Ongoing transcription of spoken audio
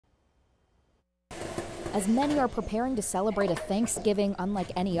As many are preparing to celebrate a Thanksgiving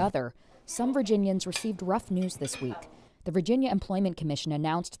unlike any other, some Virginians received rough news this week. The Virginia Employment Commission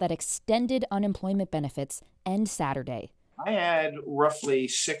announced that extended unemployment benefits end Saturday. I had roughly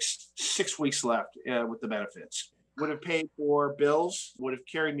six weeks left with the benefits. Would have paid for bills, would have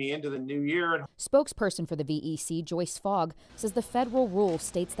carried me into the new year. Spokesperson for the VEC, Joyce Fogg, says the federal rule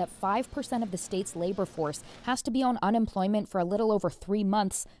states that 5% of the state's labor force has to be on unemployment for a little over 3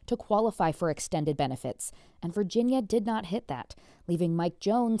 months to qualify for extended benefits. And Virginia did not hit that, leaving Mike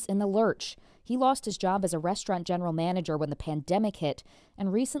Jones in the lurch. He lost his job as a restaurant general manager when the pandemic hit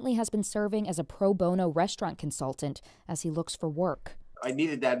and recently has been serving as a pro bono restaurant consultant as he looks for work. I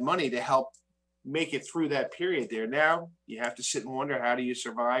needed that money to help make it through that period there. Now you have to sit and wonder, how do you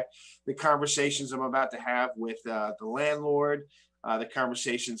survive? The conversations I'm about to have with the landlord, the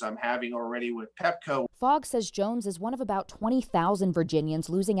conversations I'm having already with Pepco. Fogg says Jones is one of about 20,000 Virginians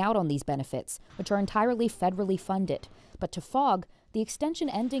losing out on these benefits, which are entirely federally funded. But to Fogg, the extension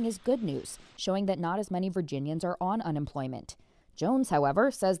ending is good news, showing that not as many Virginians are on unemployment. Jones,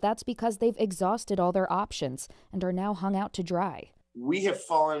 however, says that's because they've exhausted all their options and are now hung out to dry. We have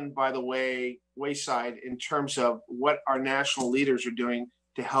fallen by the wayside in terms of what our national leaders are doing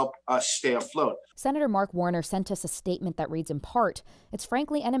to help us stay afloat. Senator Mark Warner sent us a statement that reads in part, "It's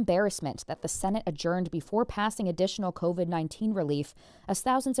frankly an embarrassment that the Senate adjourned before passing additional COVID-19 relief, as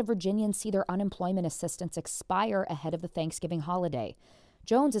thousands of Virginians see their unemployment assistance expire ahead of the Thanksgiving holiday."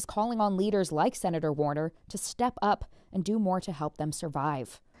 Jones is calling on leaders like Senator Warner to step up and do more to help them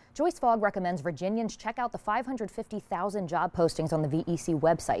survive. Joyce Fogg recommends Virginians check out the 550,000 job postings on the VEC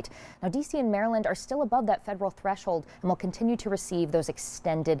website. Now, D.C. and Maryland are still above that federal threshold and will continue to receive those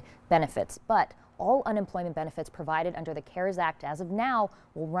extended benefits. But all unemployment benefits provided under the CARES Act as of now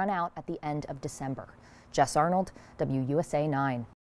will run out at the end of December. Jess Arnold, WUSA 9.